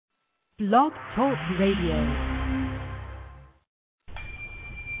Blog Talk Radio.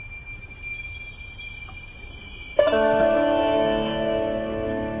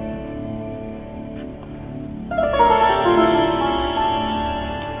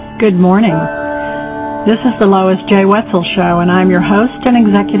 Good morning. This is the Lois J. Wetzel Show, and I'm your host and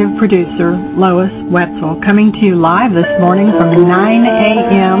executive producer, Lois Wetzel, coming to you live this morning from 9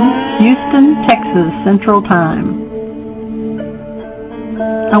 a.m. Houston, Texas Central Time.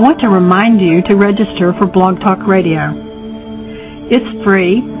 I want to remind you to register for Blog Talk Radio. It's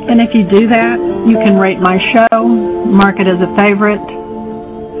free, and if you do that, you can rate my show, mark it as a favorite,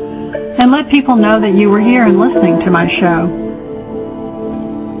 and let people know that you were here and listening to my show.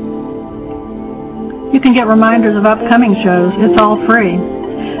 You can get reminders of upcoming shows. It's all free.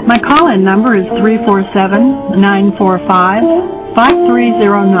 My call-in number is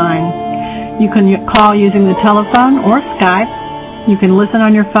 347-945-5309. You can call using the telephone or Skype. You can listen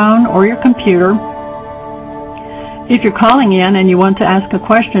on your phone or your computer. If you're calling in and you want to ask a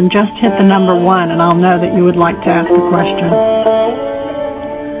question, just hit the number 1 and I'll know that you would like to ask a question.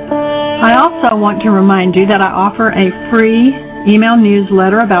 I also want to remind you that I offer a free email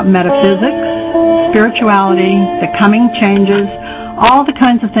newsletter about metaphysics, spirituality, the coming changes, all the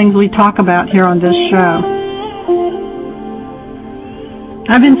kinds of things we talk about here on this show.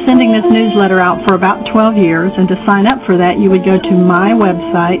 I've been sending this newsletter out for about 12 years, and to sign up for that, you would go to my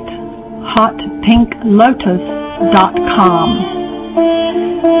website,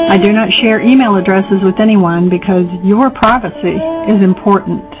 hotpinklotus.com. I do not share email addresses with anyone because your privacy is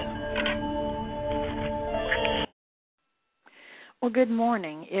important. Well, good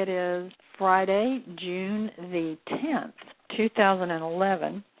morning. It is Friday, June the 10th,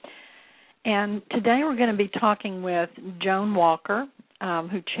 2011, and today we're going to be talking with Joan Walker,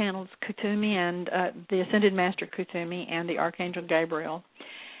 who channels Kuthumi and the Ascended Master Kuthumi and the Archangel Gabriel.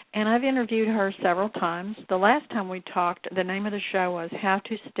 And I've interviewed her several times. The last time we talked, the name of the show was How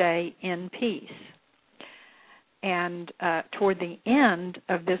to Stay in Peace. And toward the end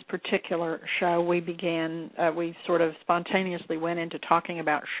of this particular show, we sort of spontaneously went into talking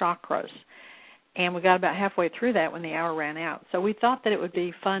about chakras. And we got about halfway through that when the hour ran out. So we thought that it would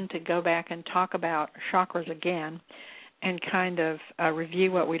be fun to go back and talk about chakras again and kind of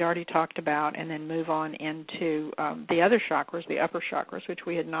review what we'd already talked about and then move on into the other chakras, the upper chakras, which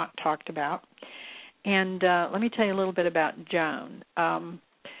we had not talked about. And let me tell you a little bit about Joan.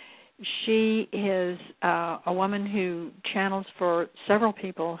 She is a woman who channels for several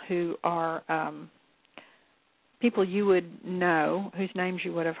people who are people you would know, whose names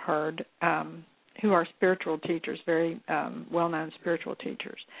you would have heard, who are spiritual teachers, very well-known spiritual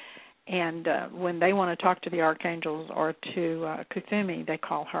teachers. And when they want to talk to the archangels or to Kuthumi, they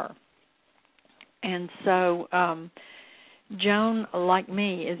call her. And so Joan, like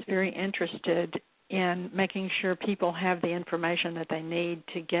me, is very interested in making sure people have the information that they need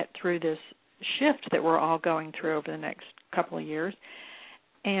to get through this shift that we're all going through over the next couple of years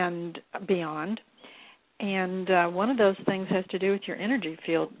and beyond. And one of those things has to do with your energy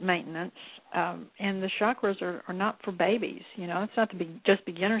field maintenance. And the chakras are not for babies. You know, it's not just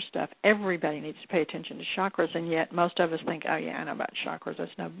beginner stuff. Everybody needs to pay attention to chakras, and yet most of us think, oh, yeah, I know about chakras.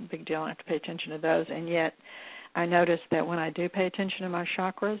 That's no big deal. I have to pay attention to those. And yet I notice that when I do pay attention to my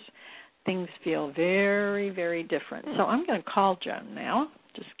chakras, things feel very, very different. So I'm going to call Joan now.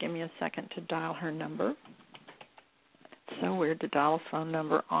 Just give me a second to dial her number. It's so weird to dial a phone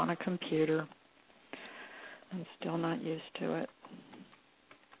number on a computer. I'm still not used to it.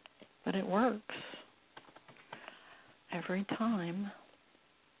 But it works every time.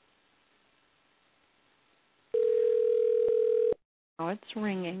 Oh, it's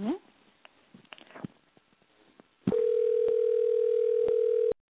ringing.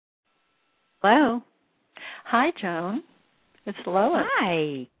 Hello. Hi, Joan. It's Lois.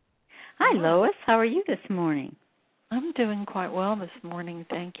 Hi. Hi, Lois. How are you this morning? I'm doing quite well this morning,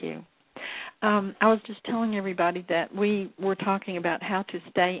 thank you. I was just telling everybody that we were talking about how to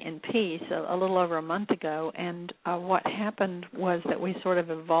stay in peace a little over a month ago, and what happened was that we sort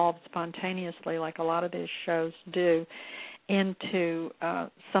of evolved spontaneously, like a lot of these shows do, into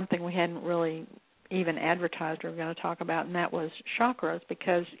something we hadn't really even advertised we were going to talk about, and that was chakras,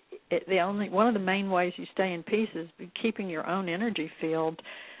 because one of the main ways you stay in peace is keeping your own energy field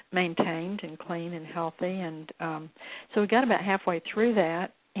maintained and clean and healthy. And so we got about halfway through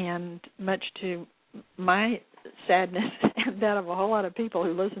that, and much to my sadness and that of a whole lot of people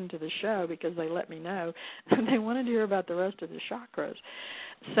who listen to the show, because they let me know they wanted to hear about the rest of the chakras.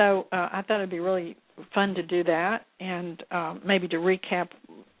 So I thought it would be really fun to do that, and maybe to recap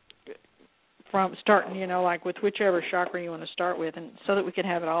from starting, like with whichever chakra you want to start with, and so that we could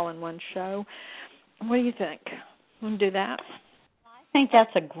have it all in one show. What do you think? Want to do that? I think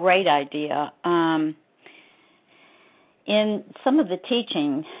that's a great idea. In some of the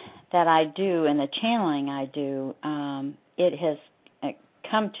teaching that I do and the channeling I do, it has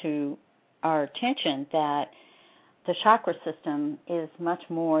come to our attention that the chakra system is much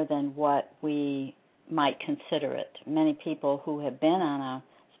more than what we might consider it. Many people who have been on a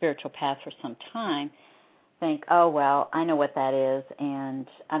spiritual path for some time think, oh, well, I know what that is, and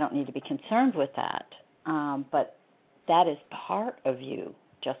I don't need to be concerned with that. But that is part of you,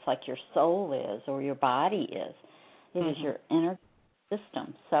 just like your soul is or your body is. It is your inner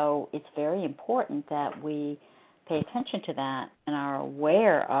system. So it's very important that we pay attention to that and are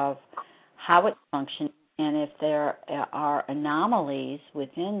aware of how it functions and if there are anomalies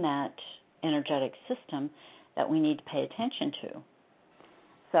within that energetic system that we need to pay attention to.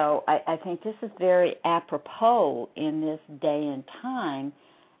 So I think this is very apropos in this day and time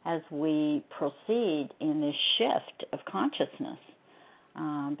as we proceed in this shift of consciousness,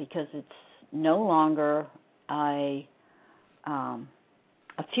 because it's no longer a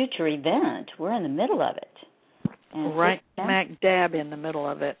future event. We're in the middle of it. And right smack dab in the middle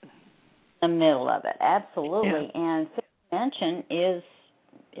of it. The middle of it, absolutely. Yeah. And fifth dimension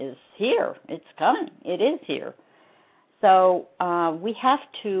is here. It's coming. It is here. So we have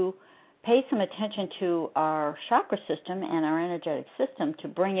to pay some attention to our chakra system and our energetic system to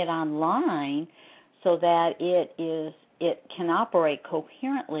bring it online so that it can operate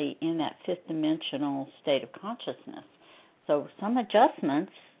coherently in that fifth dimensional state of consciousness. So some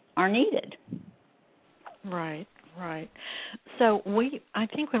adjustments are needed. Right. So I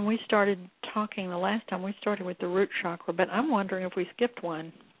think when we started talking the last time, we started with the root chakra, but I'm wondering if we skipped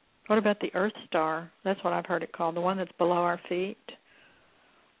one. What about the Earth Star? That's what I've heard it called, the one that's below our feet.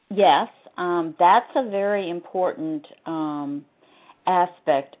 Yes, that's a very important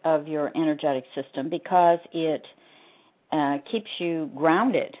aspect of your energetic system because it keeps you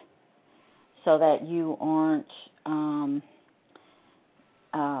grounded so that you aren't,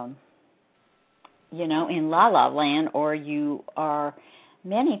 in la-la land, or you are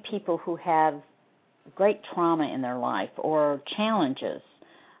many people who have great trauma in their life or challenges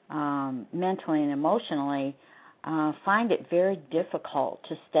mentally and emotionally find it very difficult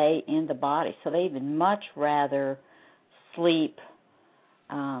to stay in the body. So they would much rather sleep,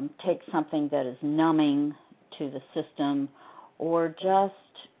 take something that is numbing to the system, or just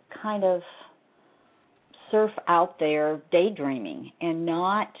kind of surf out there daydreaming and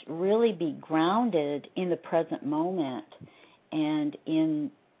not really be grounded in the present moment and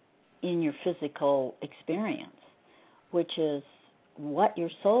in your physical experience, which is what your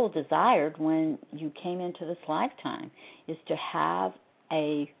soul desired when you came into this lifetime, is to have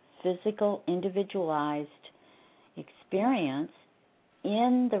a physical, individualized experience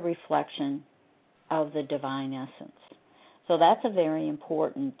in the reflection of the divine essence. So that's a very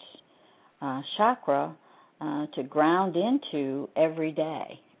important chakra to ground into every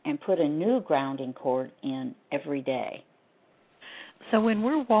day and put a new grounding cord in every day. So when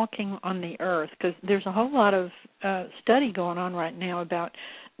we're walking on the earth, because there's a whole lot of study going on right now about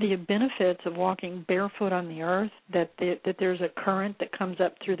the benefits of walking barefoot on the earth, that there's a current that comes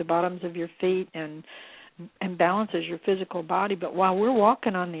up through the bottoms of your feet and balances your physical body. But while we're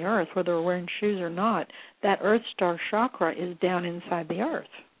walking on the earth, whether we're wearing shoes or not, that Earth Star chakra is down inside the earth,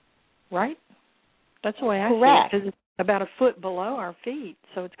 right? That's the way I see it, because it's about a foot below our feet,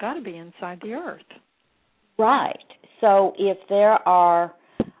 so it's got to be inside the earth. Right. So if there are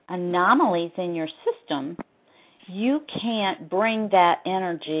anomalies in your system, you can't bring that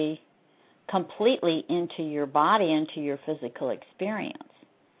energy completely into your body, into your physical experience.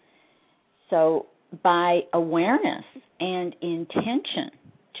 So by awareness and intention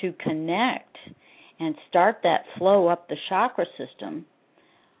to connect and start that flow up the chakra system,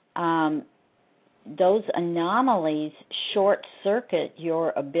 those anomalies short-circuit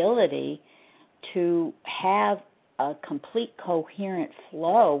your ability to have a complete coherent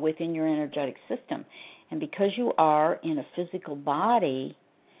flow within your energetic system. And because you are in a physical body,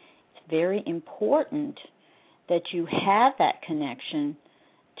 it's very important that you have that connection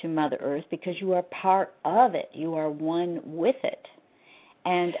to Mother Earth because you are part of it. You are one with it.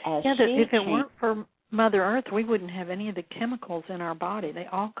 And as if it weren't for Mother Earth, we wouldn't have any of the chemicals in our body. They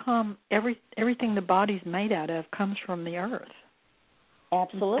all come, everything the body's made out of comes from the earth.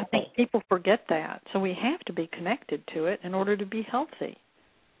 Absolutely. I think people forget that. So we have to be connected to it in order to be healthy.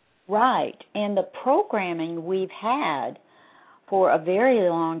 Right. And the programming we've had for a very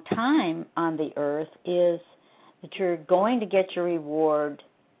long time on the earth is that you're going to get your reward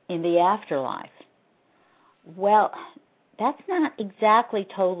in the afterlife. Well, that's not exactly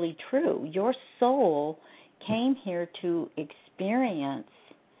totally true. Your soul came here to experience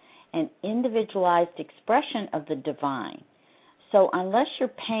an individualized expression of the divine. So unless you're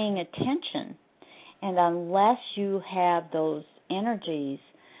paying attention and unless you have those energies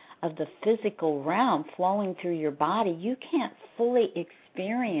of the physical realm flowing through your body, you can't fully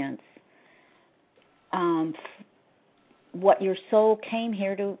experience what your soul came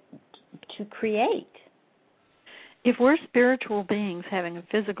here to create. If we're spiritual beings having a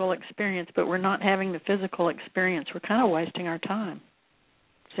physical experience, but we're not having the physical experience, we're kind of wasting our time,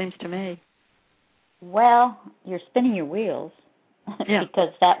 seems to me. Well, you're spinning your wheels yeah. because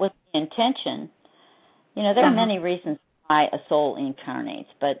that was the intention. You know, there are many reasons why a soul incarnates,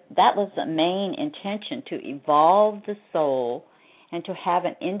 but that was the main intention, to evolve the soul and to have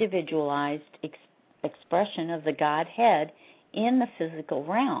an individualized expression of the Godhead in the physical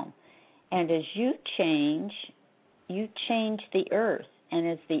realm. And as you change the earth, and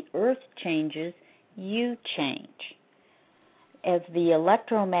as the earth changes, you change. As the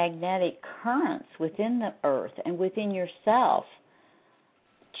electromagnetic currents within the earth and within yourself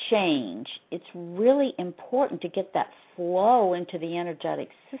change, it's really important to get that flow into the energetic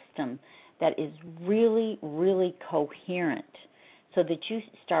system that is really, really coherent, so that you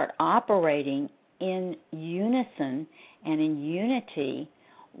start operating in unison and in unity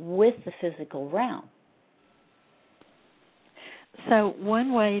with the physical realm. So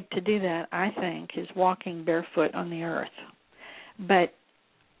one way to do that, I think, is walking barefoot on the earth. But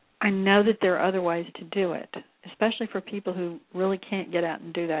I know that there are other ways to do it, especially for people who really can't get out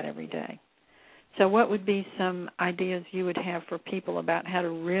and do that every day. So what would be some ideas you would have for people about how to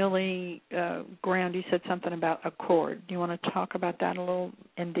really ground? You said something about a cord. Do you want to talk about that a little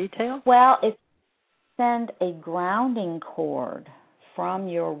in detail? Well, if you send a grounding cord from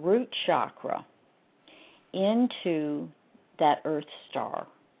your root chakra into that earth star,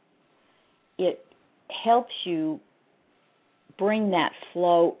 it helps you bring that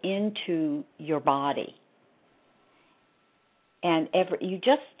flow into your body. And you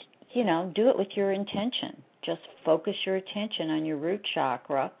just, do it with your intention. Just focus your attention on your root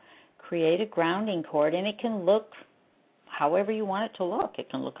chakra, create a grounding cord, and it can look however you want it to look. It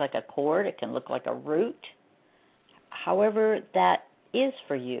can look like a cord, it can look like a root, however that is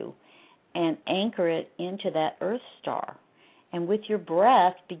for you, and anchor it into that earth star. And with your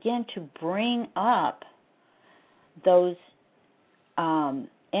breath, begin to bring up those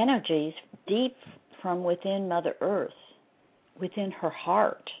energies deep from within Mother Earth, within her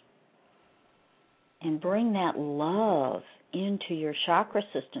heart, and bring that love into your chakra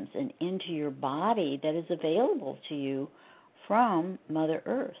systems and into your body that is available to you from Mother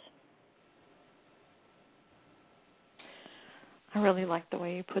Earth. I really like the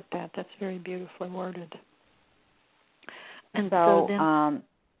way you put that. That's very beautifully worded. And so then,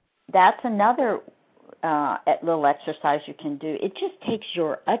 that's another little exercise you can do. It just takes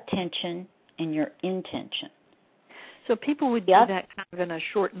your attention and your intention. So people would do that kind of in a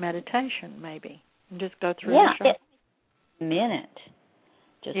short meditation, maybe, and just go through a minute.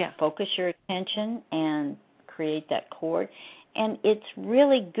 Just focus your attention and create that cord. And it's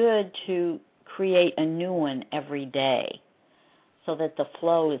really good to create a new one every day so that the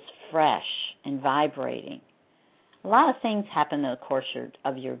flow is fresh and vibrating. A lot of things happen in the course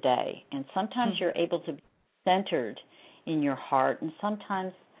of your day, and sometimes you're able to be centered in your heart, and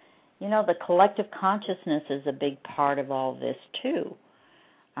sometimes, the collective consciousness is a big part of all this too.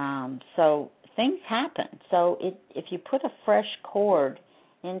 So things happen. So if you put a fresh cord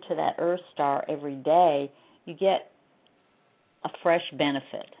into that earth star every day, you get a fresh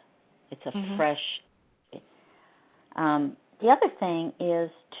benefit. It's a fresh. The other thing is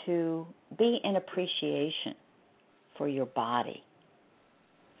to be in appreciation for your body,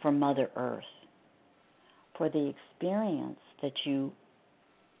 for Mother Earth, for the experience that you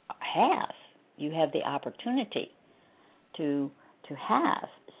have. You have the opportunity to have.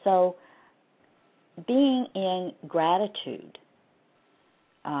 So being in gratitude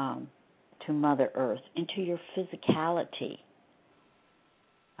to Mother Earth and to your physicality.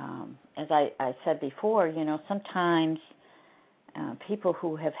 As I said before, sometimes people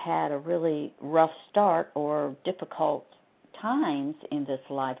who have had a really rough start or difficult times in this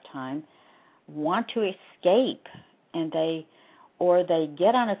lifetime want to escape, and they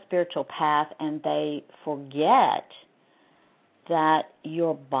get on a spiritual path and they forget that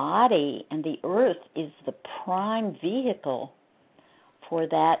your body and the earth is the prime vehicle for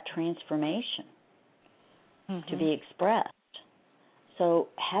that transformation to be expressed. So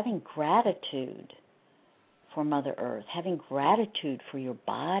having gratitude for Mother Earth, having gratitude for your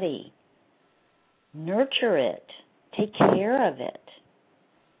body. Nurture it. Take care of it,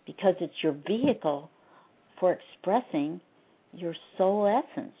 because it's your vehicle for expressing your soul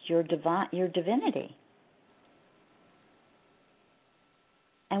essence, your divinity.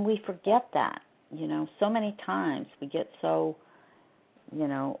 And we forget that. So many times we get so,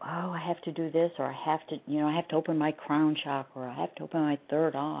 I have to do this, or I have to open my crown chakra, I have to open my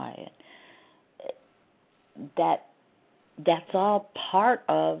third eye. That's all part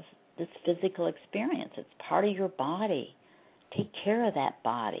of this physical experience. It's part of your body. Take care of that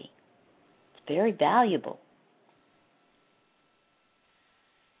body. It's very valuable.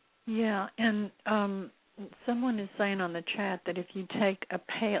 Yeah, and someone is saying on the chat that if you take a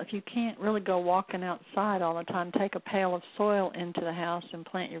pail, if you can't really go walking outside all the time, take a pail of soil into the house and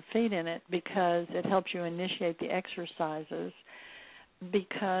plant your feet in it, because it helps you initiate the exercises,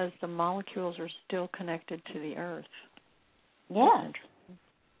 because the molecules are still connected to the earth. Yes.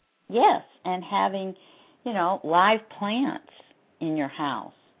 Yes, and having, live plants in your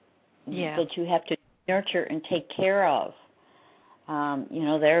house that you have to nurture and take care of.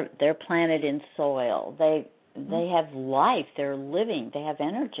 They're planted in soil. They have life. They're living. They have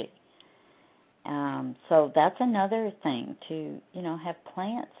energy. So that's another thing, to have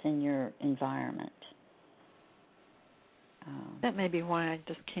plants in your environment. That may be why I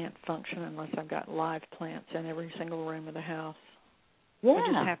just can't function unless I've got live plants in every single room of the house. Yeah. I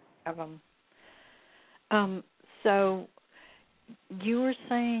just have to have them. So you were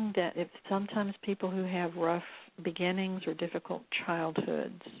saying that if sometimes people who have rough beginnings or difficult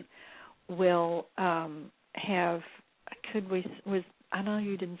childhoods will have, I know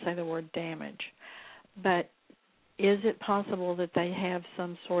you didn't say the word damage, but is it possible that they have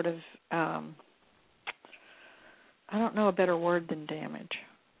some sort of, I don't know a better word than damage,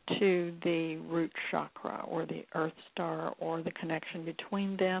 to the root chakra or the earth star, or the connection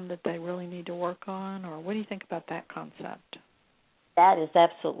between them that they really need to work on? Or what do you think about that concept? That is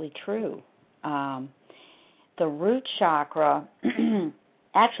absolutely true. The root chakra,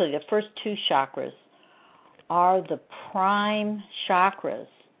 actually the first two chakras, are the prime chakras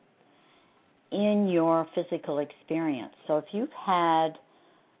in your physical experience. So if you've had,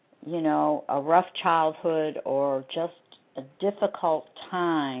 a rough childhood or just a difficult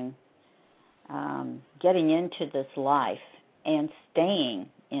time getting into this life and staying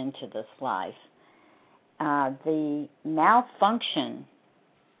into this life, the malfunction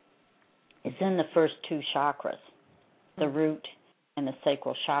is in the first two chakras, the root and the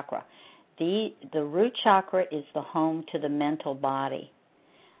sacral chakra. The root chakra is the home to the mental body.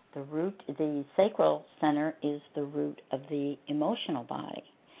 The sacral center is the root of the emotional body.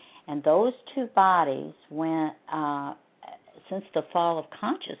 And those two bodies, since the fall of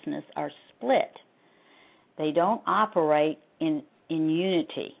consciousness, are split. They don't operate in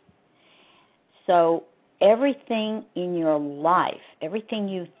unity. So everything in your life, everything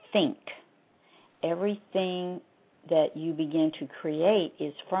you think, everything that you begin to create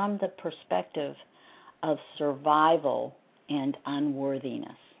is from the perspective of survival and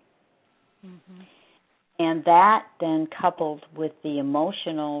unworthiness. Mm-hmm. And that then, coupled with the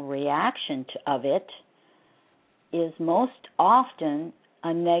emotional reaction of it, is most often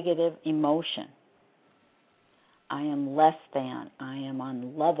a negative emotion. I am less than. I am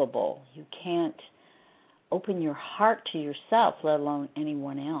unlovable. You can't open your heart to yourself, let alone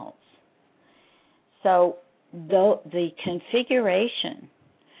anyone else. So the configuration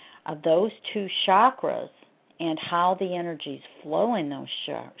of those two chakras and how the energies flow in those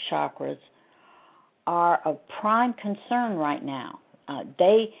chakras are of prime concern right now.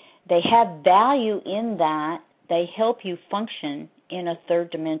 They have value in that they help you function in a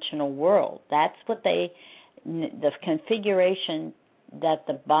third-dimensional world. That's what the configuration that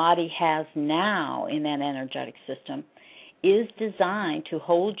the body has now in that energetic system is designed to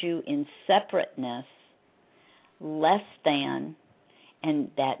hold you in separateness, less than,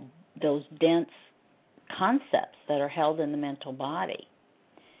 and those dense concepts that are held in the mental body.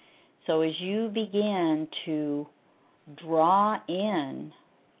 So as you begin to draw in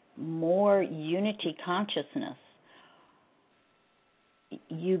more unity consciousness,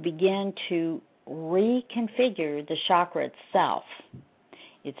 you begin to reconfigure the chakra itself.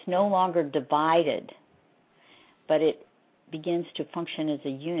 It's no longer divided, but it begins to function as a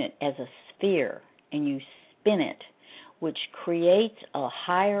unit, as a sphere, and you spin it, which creates a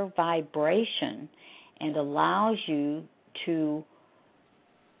higher vibration and allows you to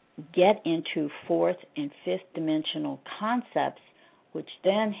get into fourth and fifth dimensional concepts, which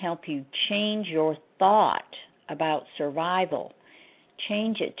then help you change your thought about survival,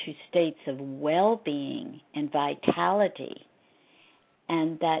 change it to states of well-being and vitality,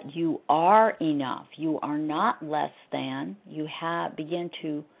 and that you are enough. You are not less than. You begin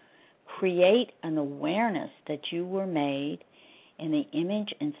to create an awareness that you were made in the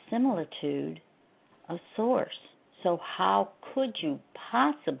image and similitude of Source. So how could you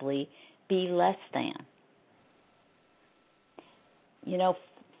possibly be less than? You know,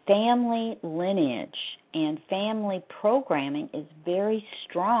 family lineage and family programming is very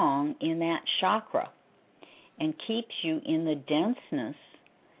strong in that chakra and keeps you in the denseness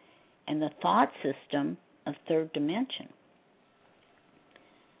and the thought system of third dimension.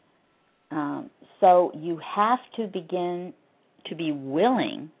 So you have to begin to be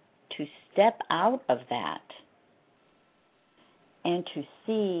willing to step out of that and to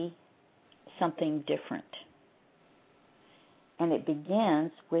see something different. And it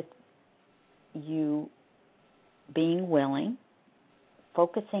begins with you being willing,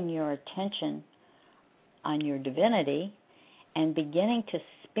 focusing your attention on your divinity, and beginning to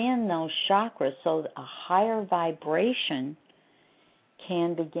spin those chakras so that a higher vibration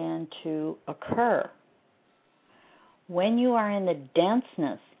can begin to occur. When you are in the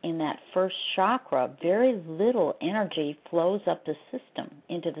denseness in that first chakra, very little energy flows up the system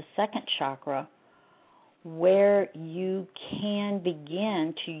into the second chakra, where you can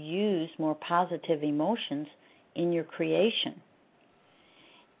begin to use more positive emotions in your creation.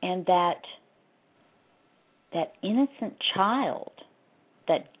 And that innocent child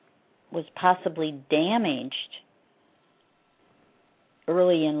that was possibly damaged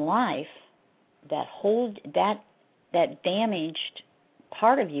early in life, that damaged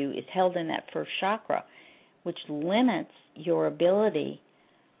part of you is held in that first chakra, which limits your ability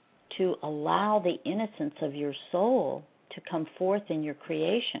to allow the innocence of your soul to come forth in your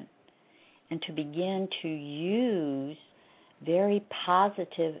creation and to begin to use very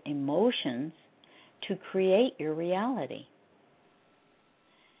positive emotions to create your reality.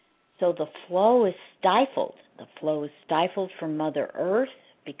 So the flow is stifled. The flow is stifled from Mother Earth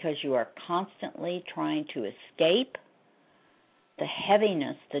because you are constantly trying to escape the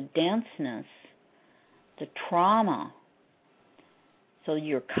heaviness, the denseness, the trauma. So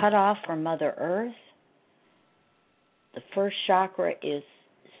you're cut off from Mother Earth. The first chakra is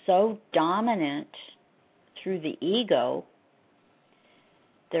so dominant through the ego.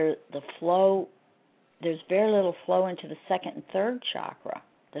 There's very little flow into the second and third chakra.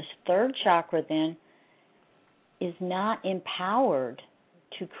 The third chakra then is not empowered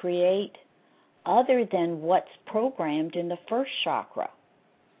to create other than what's programmed in the first chakra.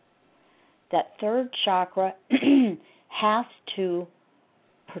 That third chakra has to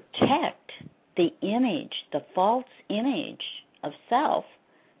protect the image, the false image of self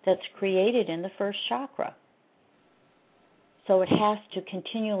that's created in the first chakra. So it has to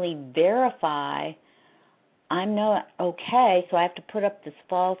continually verify, I'm not okay, so I have to put up this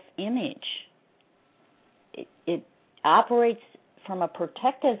false image. It operates from a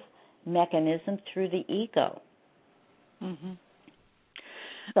protective mechanism through the ego. Mm-hmm.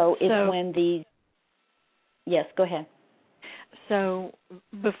 So it's when these... Yes, go ahead. So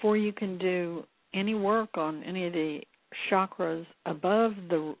before you can do any work on any of the chakras above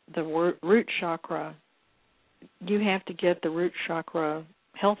the root chakra, you have to get the root chakra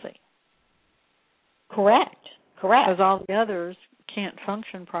healthy. Correct. Because all the others can't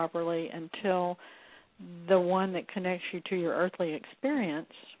function properly until the one that connects you to your earthly experience,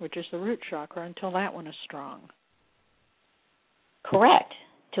 which is the root chakra, until that one is strong. Correct.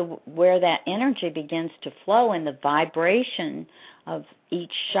 To where that energy begins to flow and the vibration of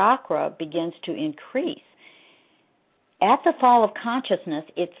each chakra begins to increase. At the fall of consciousness,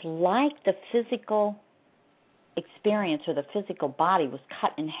 it's like the physical experience or the physical body was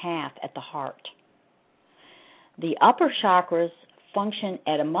cut in half at the heart. The upper chakras function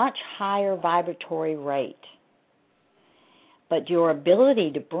at a much higher vibratory rate. But your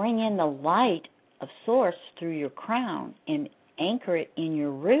ability to bring in the light of Source through your crown and anchor it in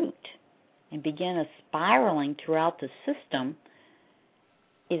your root and begin a spiraling throughout the system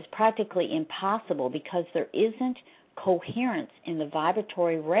is practically impossible because there isn't coherence in the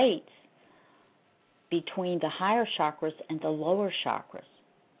vibratory rates between the higher chakras and the lower chakras.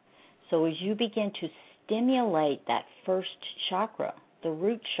 So as you begin to stimulate that first chakra, the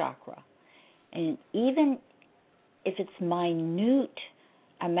root chakra, and even if it's minute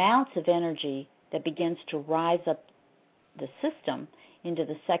amounts of energy that begins to rise up the system into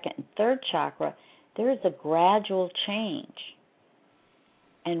the second and third chakra, there is a gradual change.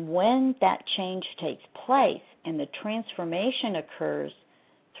 And when that change takes place and the transformation occurs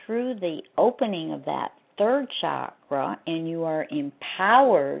through the opening of that third chakra, and you are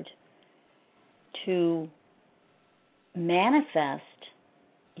empowered to manifest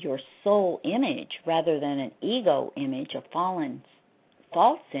your soul image rather than an ego image, a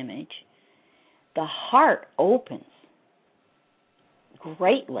false image, the heart opens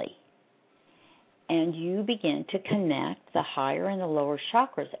greatly, and you begin to connect the higher and the lower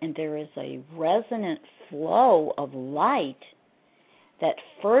chakras, and there is a resonant flow of light that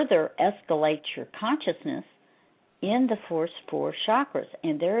further escalates your consciousness in the first four chakras,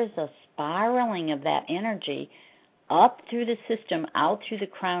 and there is a spiraling of that energy up through the system, out through the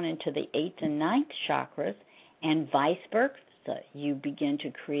crown into the 8th and 9th chakras, and vice versa. You begin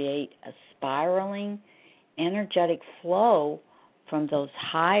to create a spiraling energetic flow from those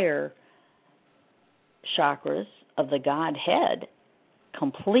higher chakras of the Godhead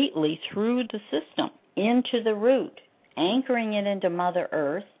completely through the system into the root, anchoring it into Mother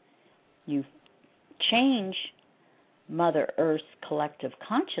Earth. You change Mother Earth's collective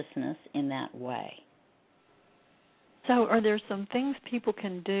consciousness in that way. So are there some things people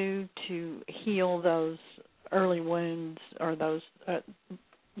can do to heal those early wounds, or those,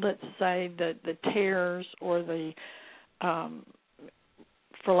 let's say, the tears or the,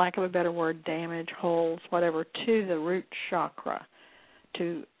 for lack of a better word, damage, holes, whatever, to the root chakra?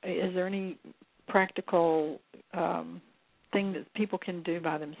 Is there any practical thing that people can do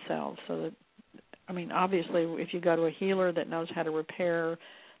by themselves? So that, I mean, obviously, if you go to a healer that knows how to repair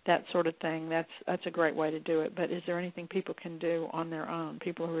that sort of thing, that's a great way to do it. But is there anything people can do on their own,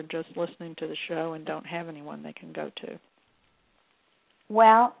 people who are just listening to the show and don't have anyone they can go to?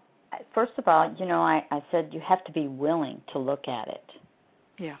 Well, first of all, I said you have to be willing to look at it.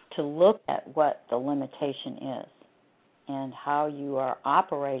 Yeah. To look at what the limitation is and how you are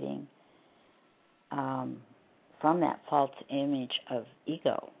operating from that false image of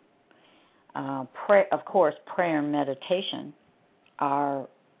ego. Of course, prayer and meditation are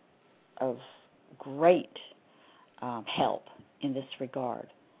of great help in this regard.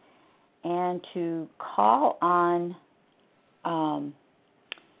 And to call on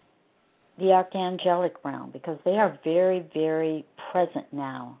the archangelic realm, because they are very, very present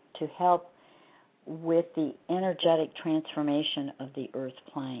now to help with the energetic transformation of the earth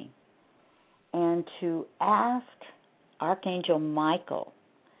plane. And to ask Archangel Michael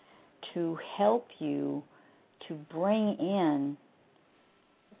to help you to bring in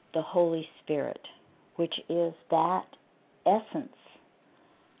the Holy Spirit, which is that essence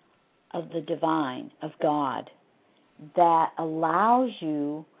of the divine, of God, that allows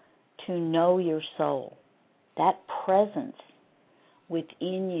you to know your soul. That presence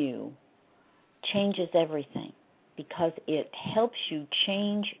within you changes everything, because it helps you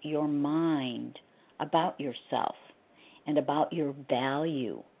change your mind about yourself and about your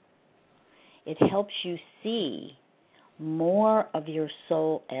value. It helps you see more of your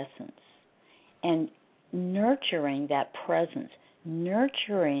soul essence and nurturing that presence,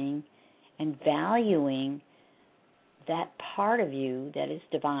 nurturing and valuing that part of you that is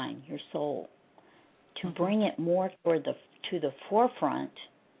divine, your soul, to bring it more to the forefront,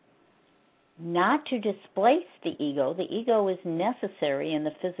 not to displace the ego. The ego is necessary in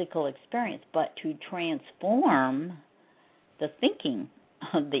the physical experience, but to transform the thinking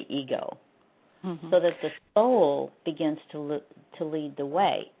of the ego so that the soul begins to lead the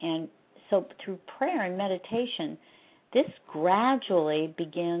way. And so through prayer and meditation, this gradually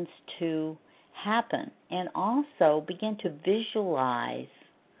begins to happen, and also begin to visualize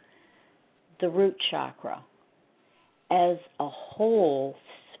the root chakra as a whole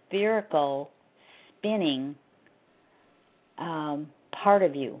spherical spinning part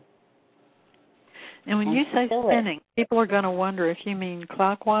of you. And when you say spinning, people are going to wonder if you mean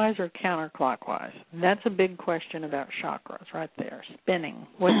clockwise or counterclockwise. That's a big question about chakras right there, spinning.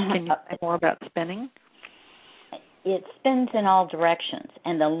 Can you say more about spinning? It spins in all directions,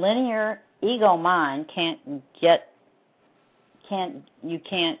 and the linear ego mind can't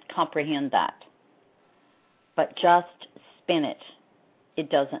comprehend that. But just spin it.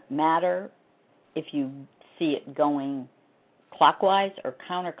 It doesn't matter if you see it going clockwise or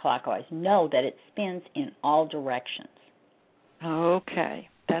counterclockwise. Know that it spins in all directions. Okay.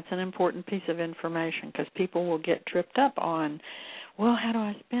 That's an important piece of information, because people will get tripped up on, well, how do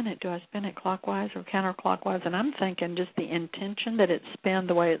I spin it? Do I spin it clockwise or counterclockwise? And I'm thinking just the intention that it spin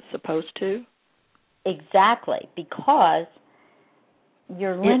the way it's supposed to. Exactly, because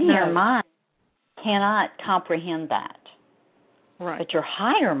your linear mind cannot comprehend that. Right. But your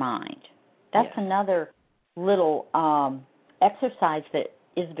higher mind, that's another little exercise that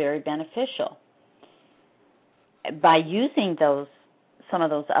is very beneficial. By using some of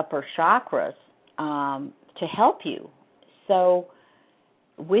those upper chakras, to help you. So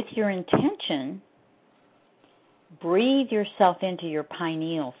with your intention, breathe yourself into your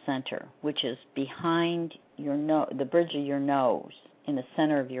pineal center, which is behind your the bridge of your nose, in the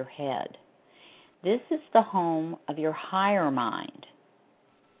center of your head. This is the home of your higher mind,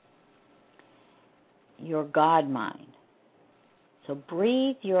 your God mind. So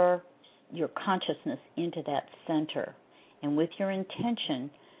breathe your consciousness into that center, and with your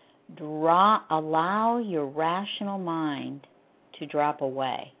intention, allow your rational mind to drop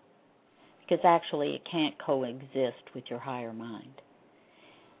away, because actually it can't coexist with your higher mind.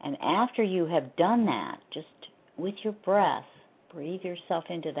 And after you have done that, just with your breath, breathe yourself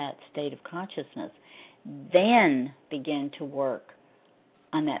into that state of consciousness, then begin to work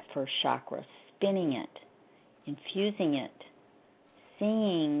on that first chakra, spinning it, infusing it,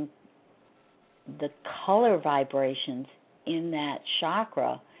 seeing the color vibrations in that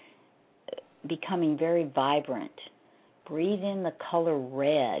chakra becoming very vibrant. Breathe in the color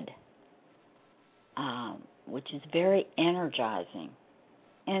red, which is very energizing.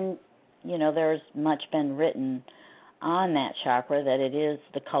 And, there's much been written on that chakra that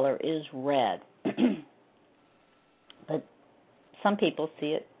the color is red. But some people see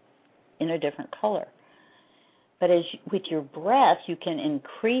it in a different color. But with your breath, you can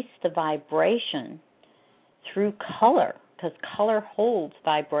increase the vibration through color, because color holds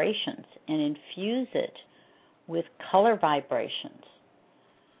vibrations, and infuse it with color vibrations.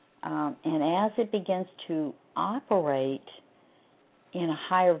 And as it begins to operate in a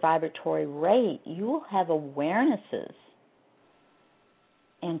higher vibratory rate, you will have awarenesses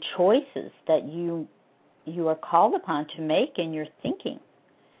and choices that you are called upon to make in your thinking,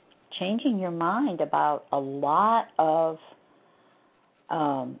 changing your mind about a lot of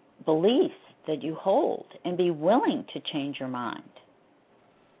beliefs that you hold, and be willing to change your mind.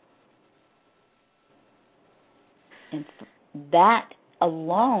 And that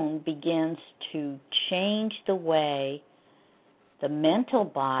alone begins to change the way the mental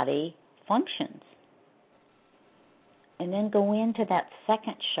body functions. And then go into that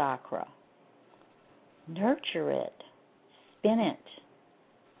second chakra. Nurture it, spin it,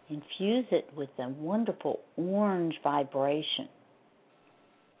 infuse it with a wonderful orange vibration,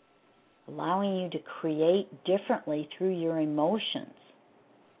 allowing you to create differently through your emotions,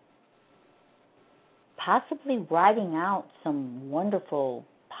 possibly writing out some wonderful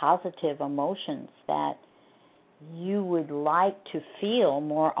positive emotions that you would like to feel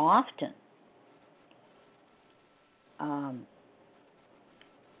more often.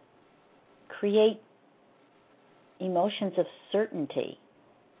 Create emotions of certainty,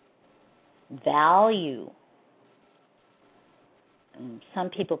 value. Some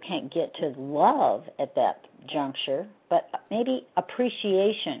people can't get to love at that juncture, but maybe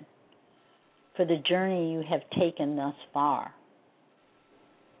appreciation for the journey you have taken thus far,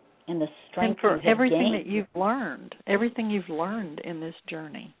 and the strength and for you have everything gained. that you've learned, everything you've learned in this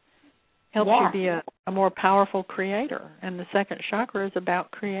journey helps Yeah. you be a more powerful creator. And the second chakra is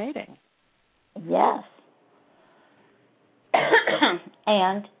about creating. Yes.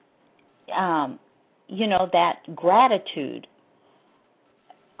 And, that gratitude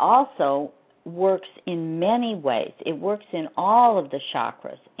also works in many ways. It works in all of the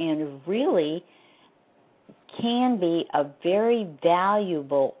chakras, and really can be a very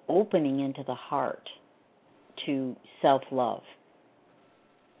valuable opening into the heart to self-love.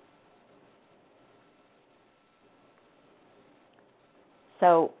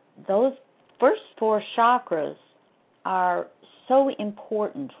 So those first four chakras are so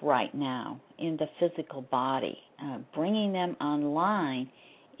important right now in the physical body, bringing them online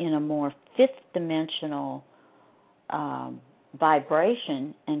in a more fifth-dimensional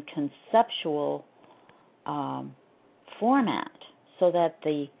vibration and conceptual format, so that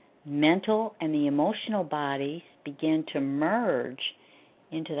the mental and the emotional bodies begin to merge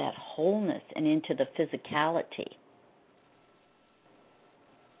into that wholeness and into the physicality.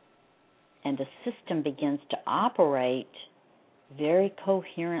 And the system begins to operate very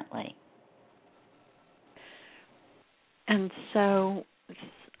coherently. And so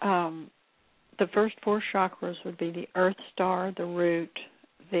the first four chakras would be the earth star, the root,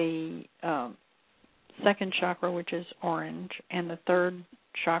 the second chakra, which is orange, and the third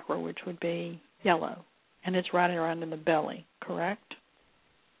chakra, which would be yellow. And it's right around in the belly, correct?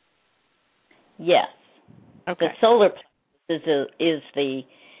 Yes. Okay. The solar plexus is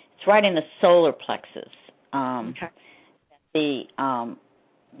it's right in the solar plexus. Okay.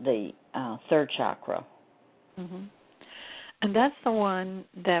 The third chakra. Mm-hmm. And that's the one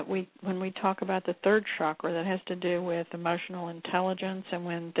that when we talk about the third chakra, that has to do with emotional intelligence, and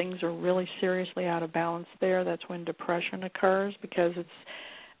when things are really seriously out of balance there, that's when depression occurs, because it's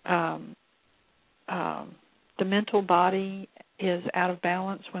the mental body is out of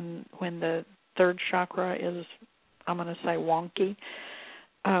balance when the third chakra is, I'm going to say, wonky.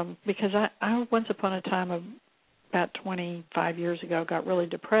 Because I once upon a time, about 25 years ago, got really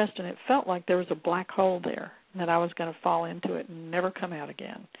depressed, and it felt like there was a black hole there, and that I was going to fall into it and never come out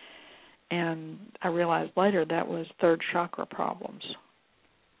again. And I realized later that was third chakra problems.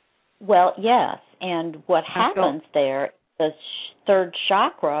 Well, yes, and what happens there, the third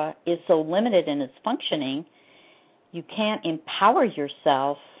chakra is so limited in its functioning, you can't empower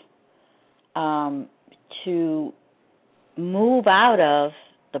yourself to move out of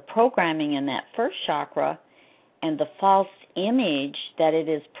the programming in that first chakra and the false image that it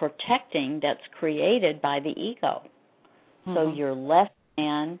is protecting that's created by the ego. Mm-hmm. So you're less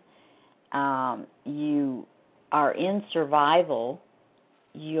than, you are in survival,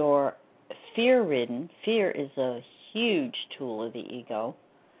 you're fear-ridden. Fear is a huge tool of the ego.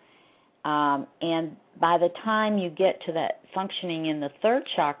 And by the time you get to that functioning in the third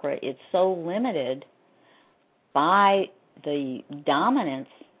chakra, it's so limited by the dominance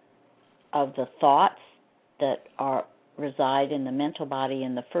of the thoughts that reside in the mental body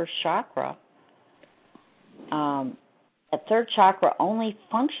in the first chakra. That third chakra only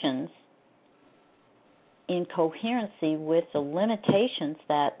functions in coherency with the limitations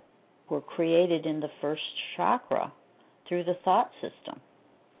that were created in the first chakra through the thought system.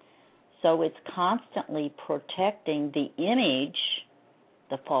 So it's constantly protecting the image,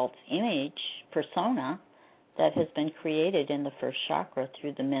 the false image, persona, that has been created in the first chakra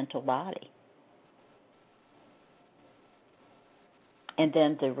through the mental body. And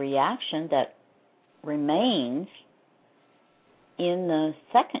then the reaction that remains in the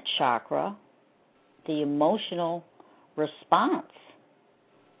second chakra, the emotional response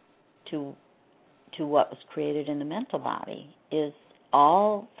to what was created in the mental body, is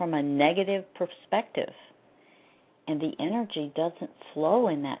all from a negative perspective. And the energy doesn't flow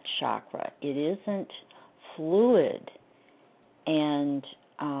in that chakra. It isn't fluid and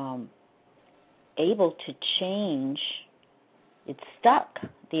able to change. It's stuck.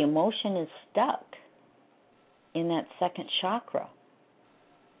 The emotion is stuck in that second chakra.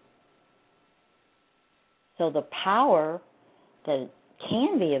 So the power that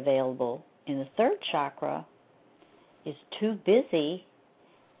can be available in the third chakra is too busy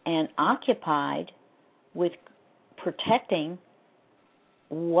and occupied with protecting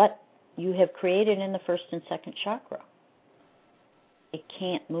what you have created in the first and second chakra. It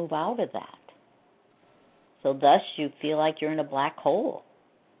can't move out of that. So thus you feel like you're in a black hole.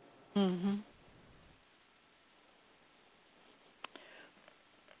 Mm-hmm.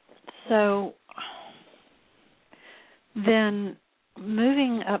 So then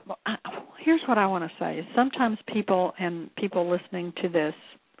moving up, here's what I want to say. Is sometimes people listening to this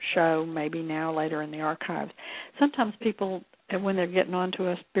show, maybe now, later in the archives, sometimes people, when they're getting onto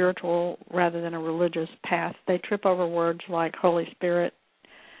a spiritual rather than a religious path, they trip over words like Holy Spirit,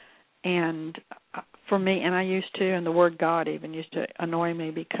 and for me, and I used to, and the word God even used to annoy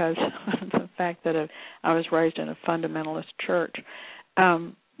me because of the fact that I was raised in a fundamentalist church.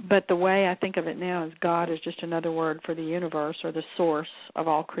 But the way I think of it now is God is just another word for the universe or the source of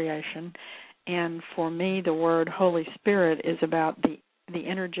all creation. And for me, the word Holy Spirit is about the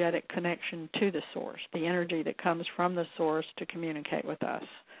energetic connection to the source, the energy that comes from the source to communicate with us.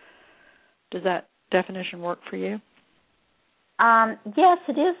 Does that definition work for you? Yes,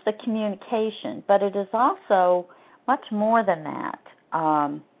 it is the communication, but it is also much more than that.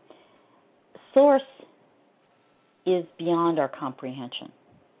 Source is beyond our comprehension.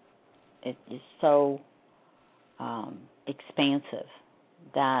 It is so expansive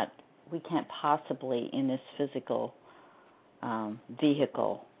that we can't possibly, in this physical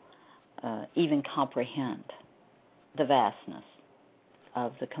vehicle, even comprehend the vastness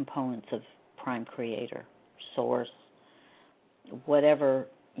of the components of Prime Creator, Source, whatever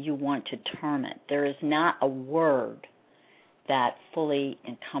you want to term it. There is not a word that fully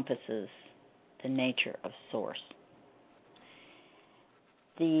encompasses the nature of Source.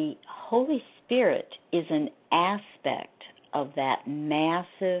 The Holy Spirit is an aspect of that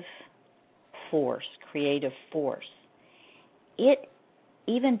massive force, creative force. It,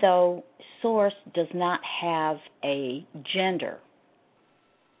 even though Source does not have a gender,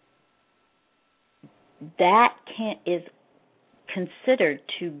 that is considered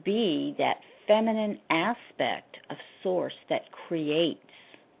to be that feminine aspect of Source that creates,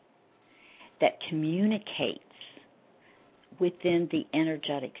 that communicates within the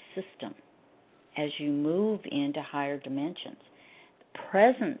energetic system as you move into higher dimensions. The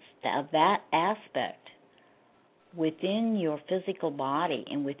presence of that aspect within your physical body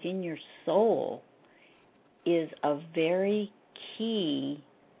and within your soul is a very key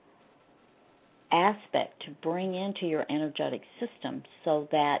aspect to bring into your energetic system so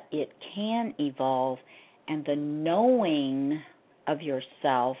that it can evolve, and the knowing of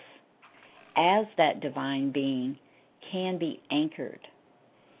yourself as that divine being can be anchored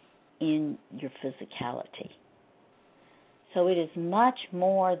in your physicality. So it is much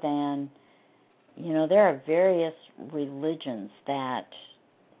more than, there are various religions that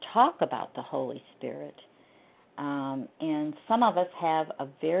talk about the Holy Spirit. And some of us have a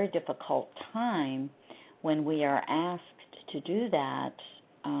very difficult time when we are asked to do that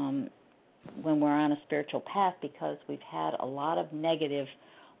when we're on a spiritual path, because we've had a lot of negative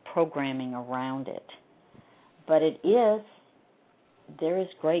programming around it. But there is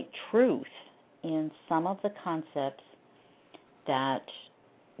great truth in some of the concepts that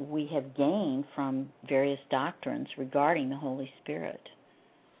we have gained from various doctrines regarding the Holy Spirit.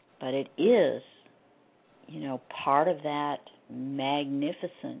 But it is, part of that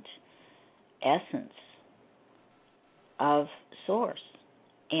magnificent essence of Source.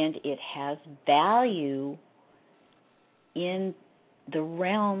 And it has value in the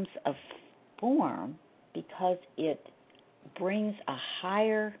realms of form because it brings a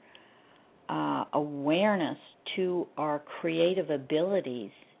higher awareness to our creative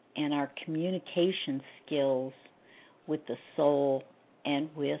abilities and our communication skills with the soul and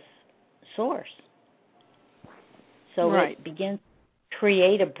with Source. So right. It begins to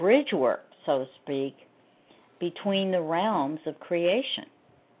create a bridge work, so to speak, between the realms of creation,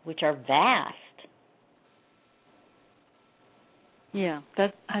 which are vast. Yeah,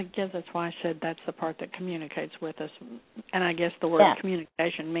 I guess that's why I said that's the part that communicates with us. And I guess the word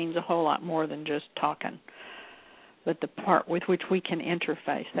communication means a whole lot more than just talking. But the part with which we can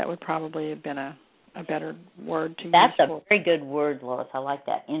interface, that would probably have been a better word to use. That's a very good word, Lois. I like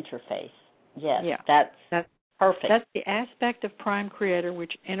that, interface. Yes, yeah. That's perfect. That's the aspect of Prime Creator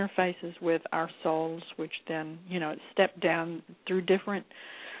which interfaces with our souls, which then, it's stepped down through different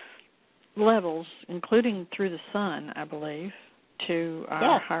levels, including through the sun, I believe, to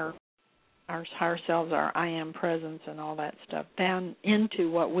our higher selves, our I am presence and all that stuff, down into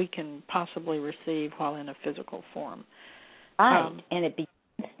what we can possibly receive while in a physical form. Right, and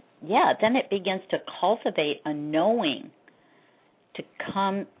then it begins to cultivate a knowing to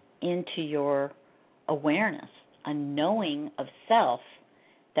come into your awareness, a knowing of self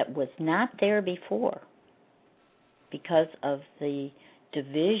that was not there before because of the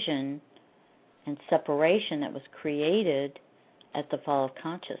division and separation that was created at the fall of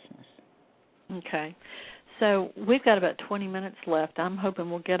consciousness. Okay. So we've got about 20 minutes left. I'm hoping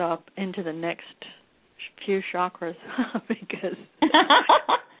we'll get up into the next few chakras because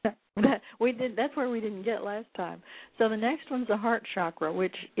that's where we didn't get last time. So the next one's the heart chakra,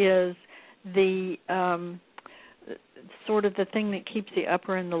 which is the sort of the thing that keeps the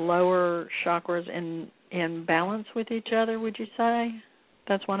upper and the lower chakras in balance with each other, would you say?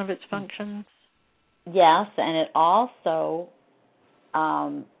 That's one of its functions? Yes, and it also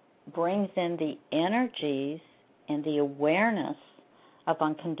brings in the energies and the awareness of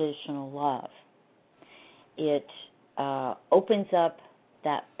unconditional love. It opens up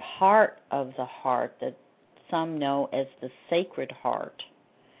that part of the heart that some know as the sacred heart,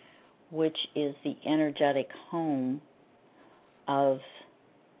 which is the energetic home of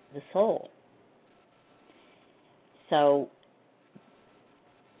the soul. So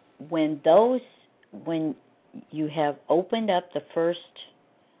when you have opened up the first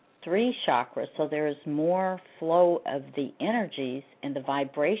 3 chakras, so there is more flow of the energies and the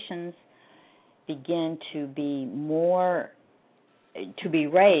vibrations begin to be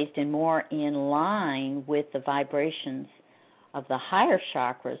raised and more in line with the vibrations of the higher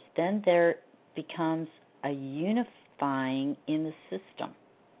chakras, then there becomes a unifying in the system.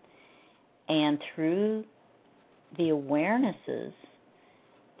 And through the awarenesses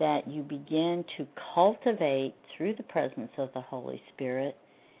that you begin to cultivate through the presence of the Holy Spirit,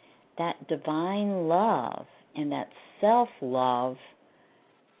 that divine love and that self-love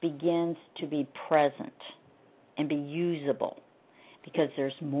begins to be present and be usable because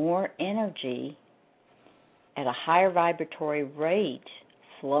there's more energy at a higher vibratory rate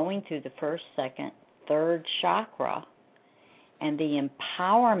flowing through the first, second, third chakra, and the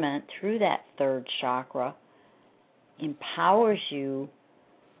empowerment through that third chakra empowers you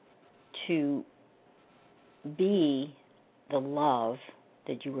to be the love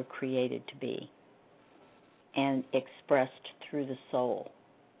that you were created to be. and expressed through the soul,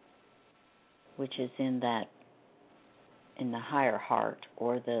 which is in the higher heart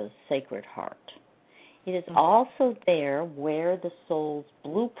or the sacred heart. It is also there where the soul's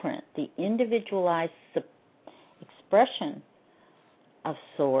blueprint, the individualized expression of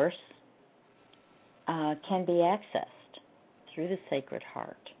Source, can be accessed through the sacred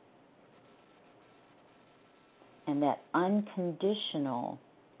heart. And that unconditional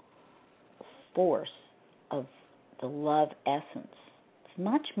force of the love essence. It's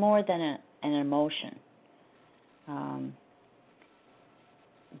much more than an emotion.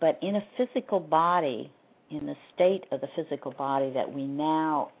 But in a physical body, in the state of the physical body that we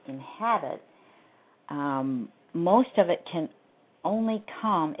now inhabit, most of it can only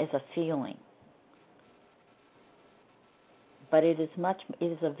come as a feeling. But it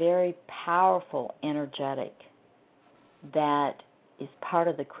is a very powerful energetic that is part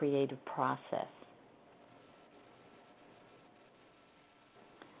of the creative process.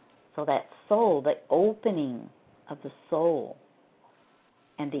 So that soul, the opening of the soul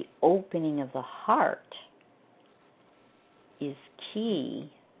and the opening of the heart is key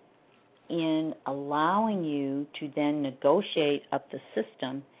in allowing you to then negotiate up the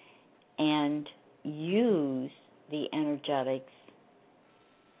system and use the energetics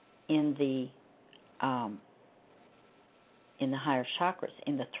in the higher chakras,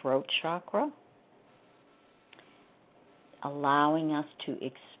 in the throat chakra, allowing us to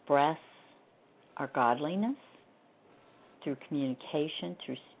express our godliness through communication,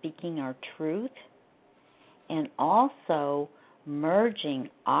 through speaking our truth, and also merging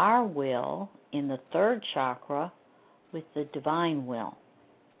our will in the third chakra with the divine will,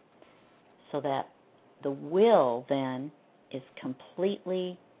 so that the will then is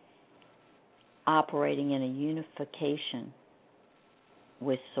completely operating in a unification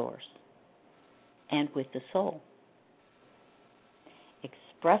with Source and with the soul,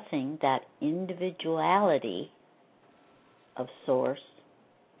 expressing that individuality of Source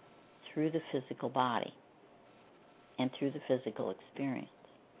through the physical body and through the physical experience.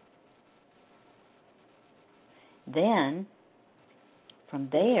 Then, from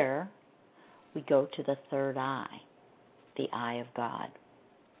there, we go to the third eye, the eye of God,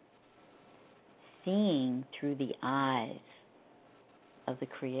 seeing through the eyes of the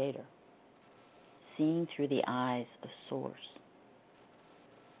Creator, seeing through the eyes of Source.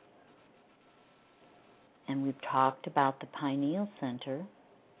 And we've talked about the pineal center,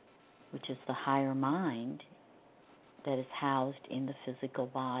 which is the higher mind that is housed in the physical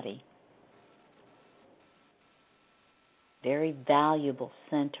body. Very valuable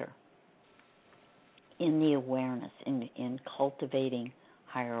center in the awareness, in cultivating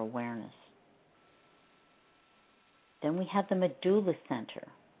higher awareness. Then we have the medulla center,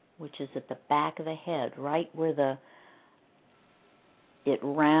 which is at the back of the head, right where it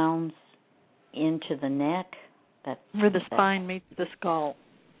rounds into the neck. Where the spine meets the skull.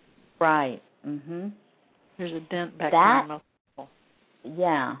 Right. Mm-hmm. There's a dent back there in the muscle.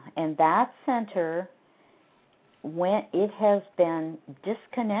 Yeah, and that center, when it has been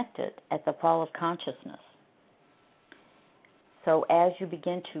disconnected at the fall of consciousness. So as you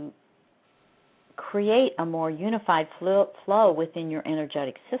begin to create a more unified flow within your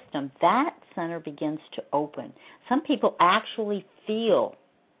energetic system, that center begins to open. Some people actually feel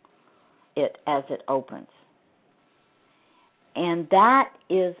it as it opens. And that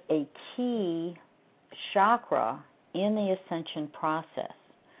is a key chakra in the ascension process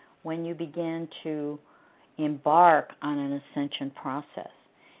when you begin to embark on an ascension process.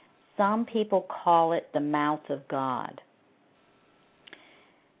 Some people call it the mouth of God,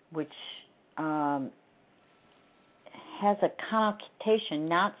 which has a connotation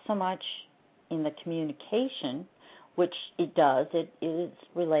not so much in the communication, which it does, it is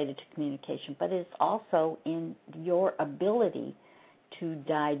related to communication, but it's also in your ability to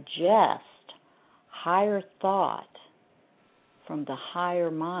digest higher thought from the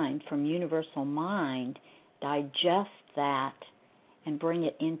higher mind, from universal mind, digest that and bring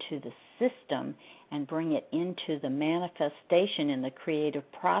it into the system and bring it into the manifestation in the creative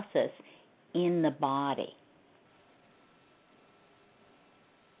process in the body.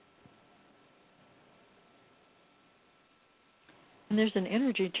 And there's an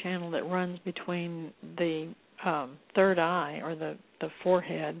energy channel that runs between the third eye, or the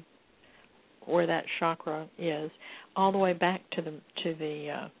forehead, where that chakra is, all the way back to the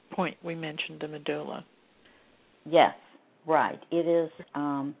point we mentioned, the medulla. Yes, right. It is.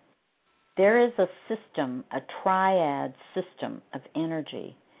 There is a system, a triad system of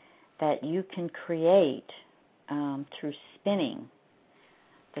energy that you can create through spinning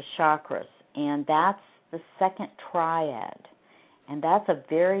the chakras, and that's the second triad, and that's a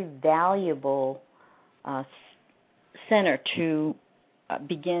very valuable center to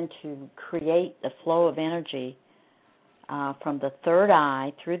begin to create the flow of energy from the third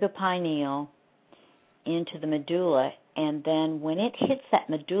eye through the pineal into the medulla, and then when it hits that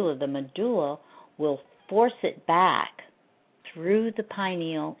medulla, the medulla will force it back through the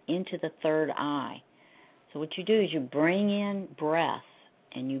pineal into the third eye. So what you do is you bring in breath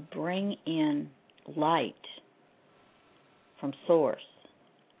and you bring in light from source,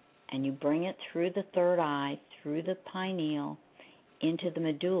 and you bring it through the third eye, through the pineal, into the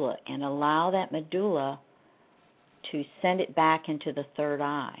medulla, and allow that medulla to send it back into the third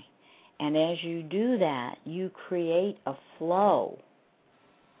eye. And as you do that, you create a flow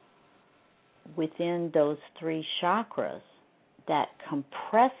within those three chakras that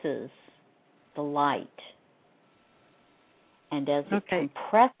compresses the light. And as it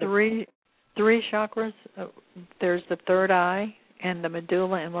compresses... Three chakras. There's the third eye and the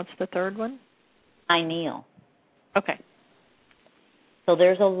medulla, and what's the third one? Pineal. Okay. So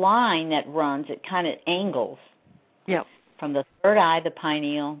there's a line that runs, it kind of angles. Yep. From the third eye, the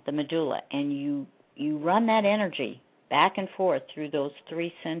pineal, the medulla, and you run that energy back and forth through those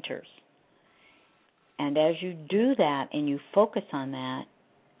three centers. And as you do that and you focus on that,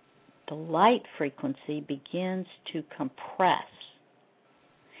 the light frequency begins to compress.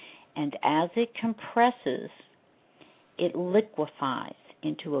 And as it compresses, it liquefies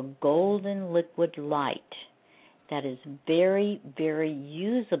into a golden liquid light that is very, very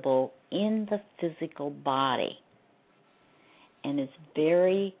usable in the physical body, and is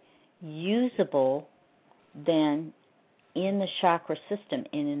very usable then in the chakra system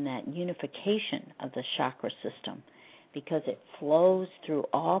and in that unification of the chakra system, because it flows through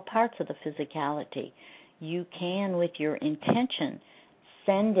all parts of the physicality. You can, with your intention,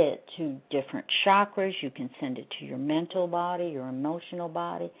 send it to different chakras. You can send it to your mental body, your emotional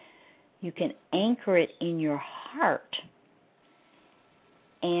body. You can anchor it in your heart,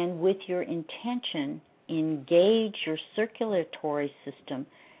 and with your intention, engage your circulatory system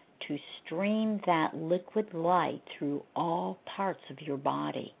to stream that liquid light through all parts of your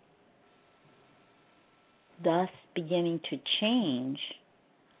body, thus beginning to change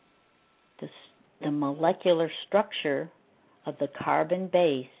the molecular structure of the carbon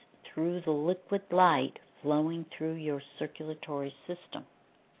base through the liquid light flowing through your circulatory system.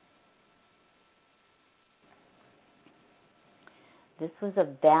 This was a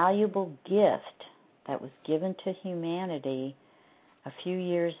valuable gift that was given to humanity a few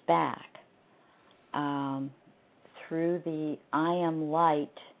years back through the I Am Light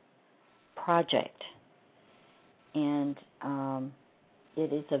project. And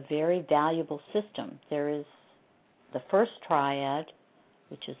it is a very valuable system. There is the first triad,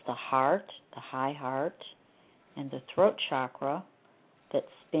 which is the heart, the high heart, and the throat chakra that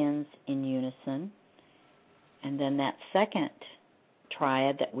spins in unison. And then that second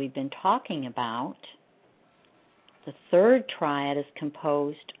triad that we've been talking about, the third triad is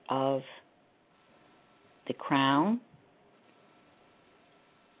composed of the crown,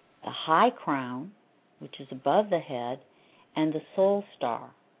 the high crown, which is above the head, and the soul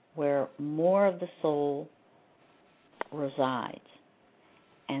star, where more of the soul resides.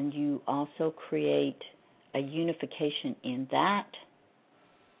 And you also create a unification in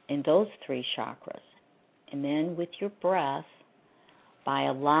those three chakras. And then with your breath, by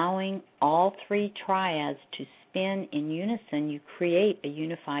allowing all three triads to spin in unison, you create a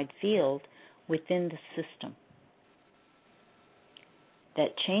unified field within the system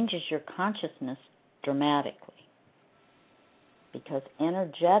that changes your consciousness dramatically, because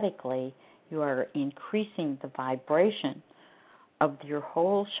energetically you are increasing the vibration of your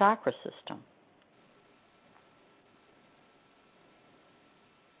whole chakra system.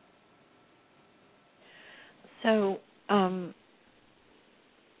 So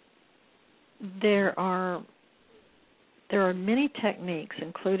there are many techniques,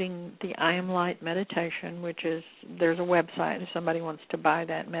 including the I Am Light meditation, which is, there's a website. If somebody wants to buy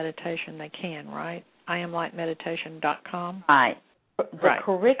that meditation, they can, right? IamLightMeditation.com. Right. The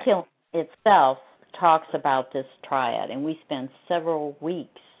curriculum itself talks about this triad, and we spend several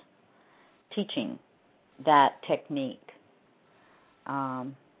weeks teaching that technique.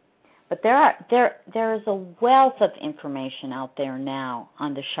 But there is a wealth of information out there now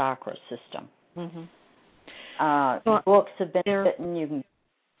on the chakra system. Mm-hmm. Books have been written. You can.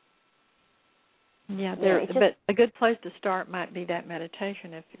 But a good place to start might be that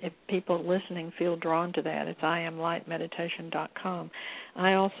meditation. If people listening feel drawn to that, it's IamLightMeditation.com.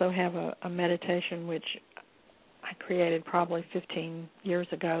 I also have a meditation which I created probably 15 years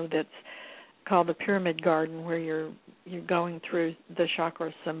ago that's called the Pyramid Garden, where you're going through the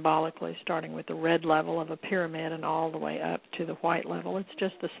chakras symbolically, starting with the red level of a pyramid and all the way up to the white level. It's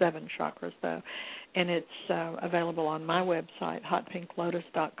just the 7 chakras, though, and it's available on my website,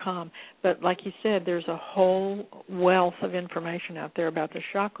 hotpinklotus.com. But like you said, there's a whole wealth of information out there about the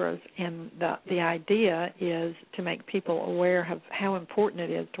chakras, and the idea is to make people aware of how important it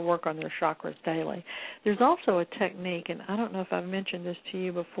is to work on their chakras daily. There's also a technique, and I don't know if I've mentioned this to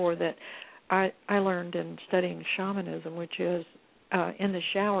you before, that I learned in studying shamanism, which is in the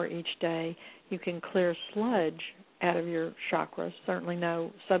shower each day, you can clear sludge out of your chakras, certainly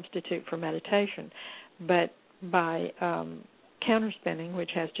no substitute for meditation, but by counterspinning,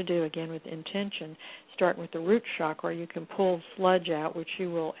 which has to do, again, with intention, starting with the root chakra, you can pull sludge out, which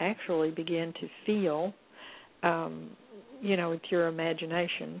you will actually begin to feel, with your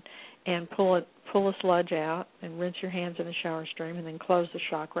imagination, and pull the sludge out and rinse your hands in the shower stream, and then close the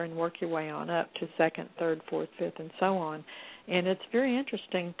chakra and work your way on up to 2nd, 3rd, 4th, 5th, and so on. And it's very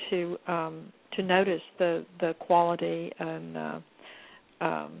interesting to notice the quality and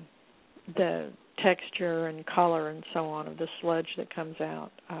the texture and color and so on of the sludge that comes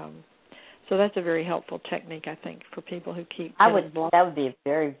out. So that's a very helpful technique, I think, for people who keep. That would be a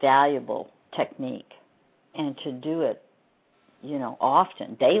very valuable technique, and to do it,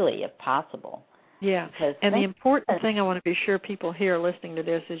 often, daily, if possible. Yeah, and the important thing I want to be sure people hear listening to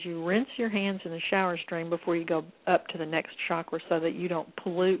this is you rinse your hands in the shower stream before you go up to the next chakra, so that you don't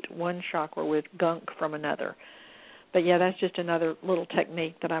pollute one chakra with gunk from another. But, yeah, that's just another little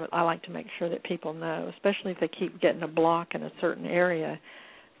technique that I like to make sure that people know, especially if they keep getting a block in a certain area,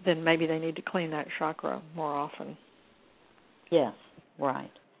 then maybe they need to clean that chakra more often. Yes,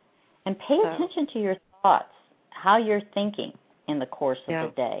 right. And pay attention to your thoughts, how you're thinking in the course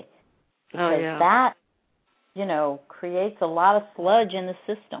of the day. Because that, creates a lot of sludge in the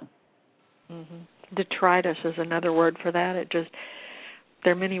system. Mm-hmm. Detritus is another word for that.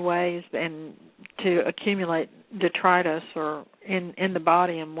 There are many ways and to accumulate detritus or in the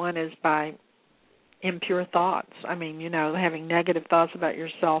body, and one is by impure thoughts. I mean, having negative thoughts about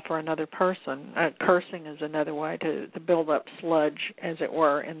yourself or another person. Cursing is another way to build up sludge, as it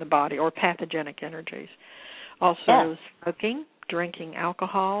were, in the body, or pathogenic energies. Also, smoking, drinking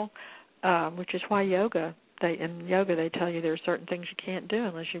alcohol, which is why in yoga they tell you there are certain things you can't do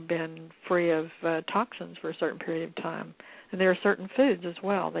unless you've been free of toxins for a certain period of time. And there are certain foods as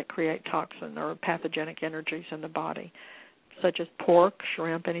well that create toxin or pathogenic energies in the body, such as pork,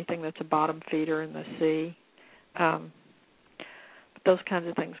 shrimp, anything that's a bottom feeder in the sea. Those kinds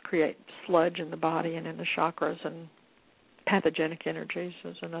of things create sludge in the body and in the chakras, and pathogenic energies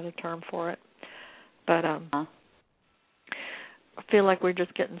is another term for it. But I feel like we're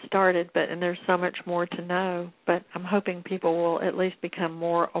just getting started, and there's so much more to know. But I'm hoping people will at least become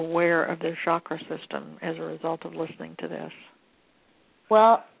more aware of their chakra system as a result of listening to this.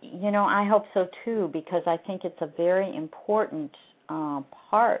 Well, I hope so too, because I think it's a very important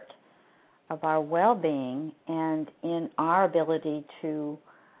part of our well-being and in our ability to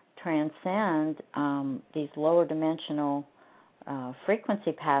transcend these lower dimensional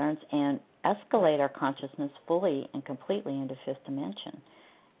frequency patterns and escalate our consciousness fully and completely into 5th dimension.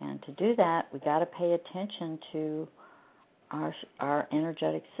 And to do that, we got to pay attention to our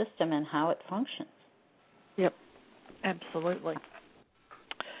energetic system and how it functions. Yep, absolutely.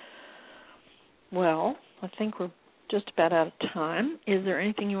 Well, I think we're just about out of time. Is there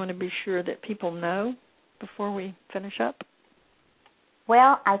anything you want to be sure that people know before we finish up?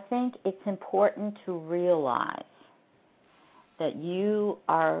 Well, I think it's important to realize that you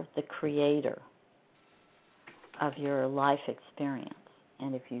are the creator of your life experience.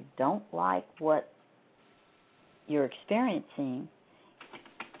 And if you don't like what you're experiencing,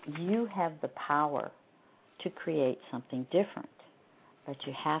 you have the power to create something different. But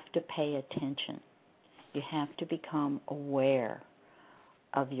you have to pay attention. You have to become aware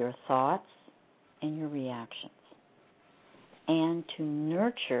of your thoughts and your reactions, and to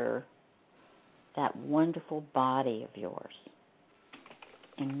nurture that wonderful body of yours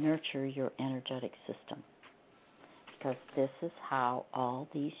and nurture your energetic system, because this is how all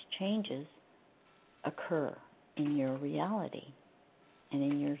these changes occur in your reality and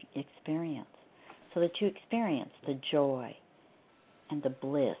in your experience, so that you experience the joy and the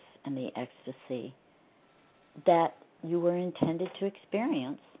bliss and the ecstasy that you were intended to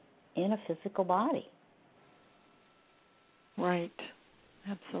experience in a physical body. Right.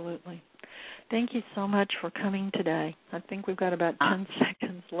 Absolutely. Thank you so much for coming today. I think we've got about 10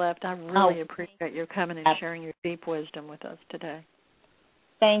 seconds left. I really appreciate your coming and sharing your deep wisdom with us today.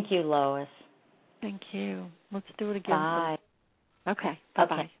 Thank you, Lois. Thank you. Let's do it again. Bye. Okay.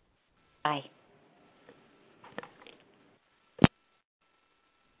 Bye-bye. Okay. Bye.